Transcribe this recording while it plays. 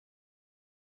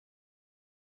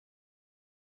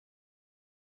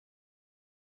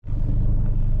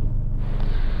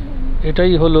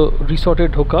এটাই হলো রিসর্টে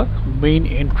ঢোকার মেইন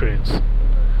এন্ট্রেন্স।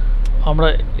 আমরা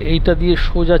এইটা দিয়ে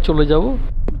সোজা চলে যাব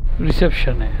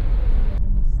রিসেপশনে।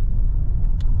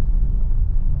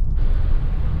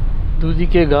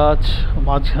 দুদিকে গাছ,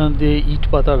 মাঝখান দিয়ে ইট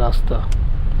পাতা রাস্তা।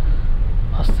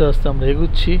 আস্তে আস্তে আমরা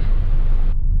এগুচ্ছি।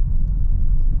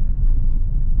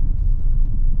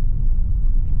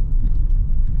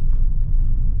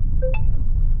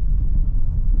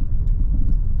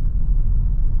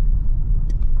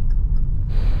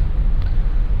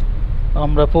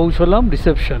 আমরা পৌঁছলাম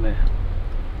রিসেপশনে।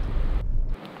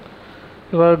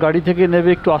 এবার গাড়ি থেকে নেবে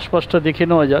একটু আশপাশটা দেখে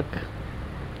নেওয়া যাক।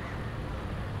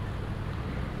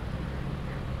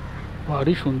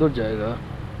 ভারী সুন্দর জায়গা।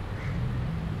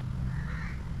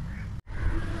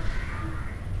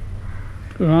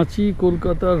 রাঁচি,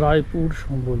 কলকাতা, রায়পুর,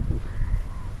 সম্বলপুর।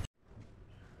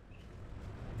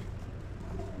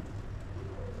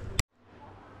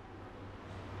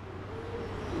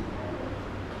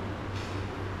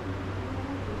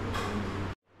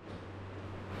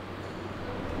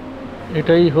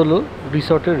 এটাই হলো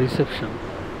রিসর্টের রিসেপশন।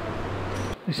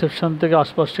 রিসেপশন থেকে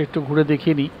আশপাশটা একটু ঘুরে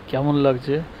দেখিয়ে নিই কেমন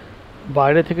লাগছে।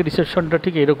 বাইরে থেকে রিসেপশনটা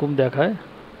ঠিক এরকম দেখায়।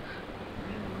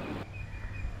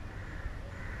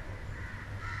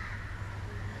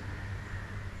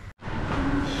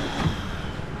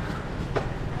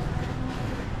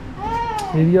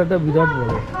 এরিয়াটা বিরাট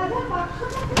বড়,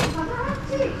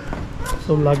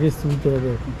 সব লাগেজ তুলতে হবে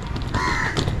এখন।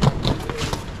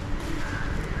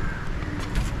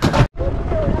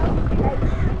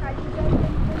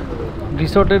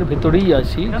 রিসর্টের ভেতরেই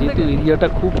আছি, যেহেতু এরিয়াটা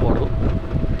খুব বড়,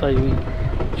 তাই ওই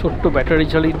ছোট্ট ব্যাটারি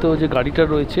চালিত যে গাড়িটা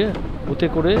রয়েছে ওতে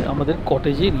করে আমাদের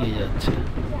কটেজে নিয়ে যাচ্ছে।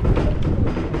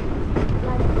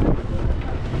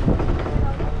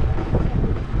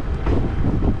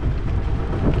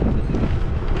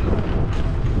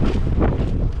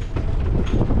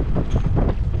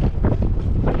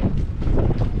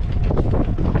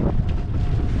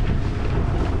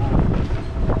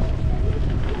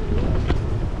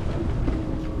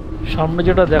 সামনে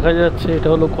যেটা দেখা যাচ্ছে এটা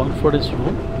হলো কনফারেন্স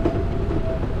রুম।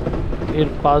 এর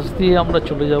পাশ দিয়ে আমরা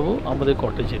চলে যাব আমাদের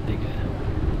কটেজের দিকে।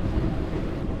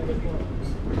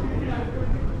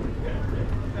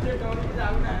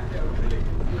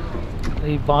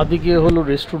 এই বাঁ দিকে হলো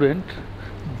রেস্টুরেন্ট।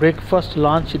 ব্রেকফাস্ট,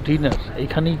 লাঞ্চ, ডিনার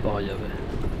এইখানেই পাওয়া যাবে।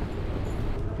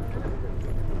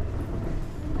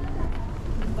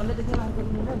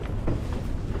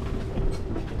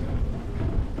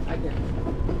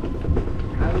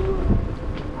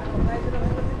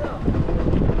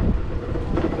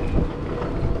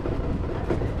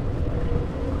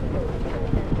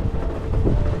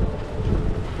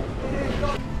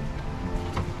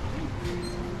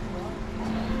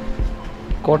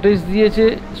 কটেজ দিয়েছে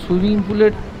সুইমিং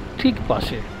পুলের ঠিক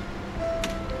পাশে।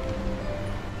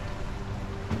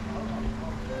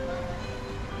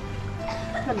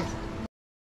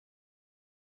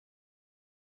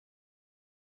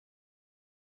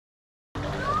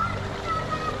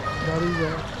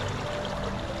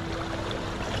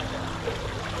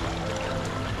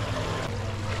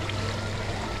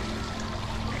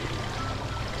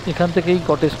 এখান থেকেই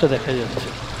কটেজটা দেখা যাচ্ছে।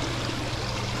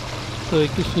 তো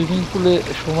একটু সুইমিং পুলে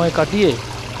সময় কাটিয়ে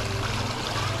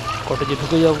কটেজে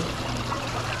ঢুকে যাব।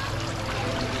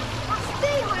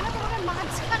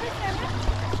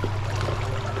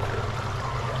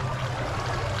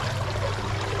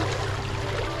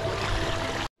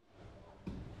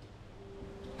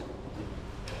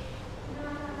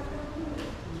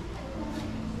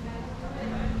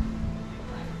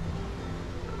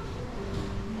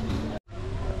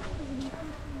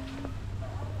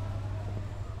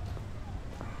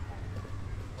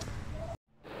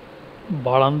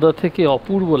 বারান্দা থেকে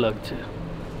অপূর্ব লাগছে।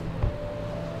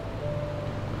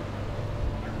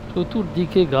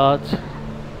 চতুর্দিকে গাছ,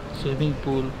 সুইমিং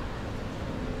পুল,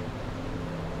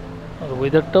 আর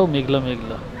ওয়েদারটাও মেঘলা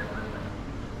মেঘলা।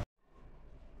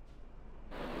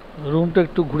 রুমটা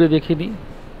একটু ঘুরে দেখে নিই।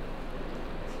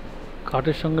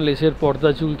 কাঠের সঙ্গে লেসের পর্দা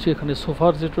ঝুলছে। এখানে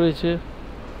সোফার সেট রয়েছে।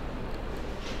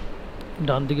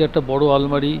 ডান দিকে একটা বড়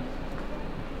আলমারি,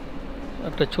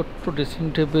 একটা ছোট্ট ড্রেসিং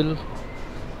টেবিল,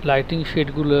 লাইটিং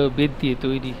শেডগুলো বেত দিয়ে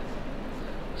তৈরি।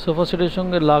 সোফা সেটের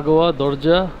সঙ্গে লাগোয়া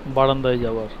দরজা বারান্দায়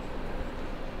যাওয়ার।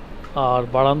 আর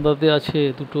বারান্দাতে আছে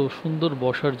দুটো সুন্দর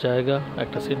বসার জায়গা,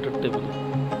 একটা সেন্টার টেবিল।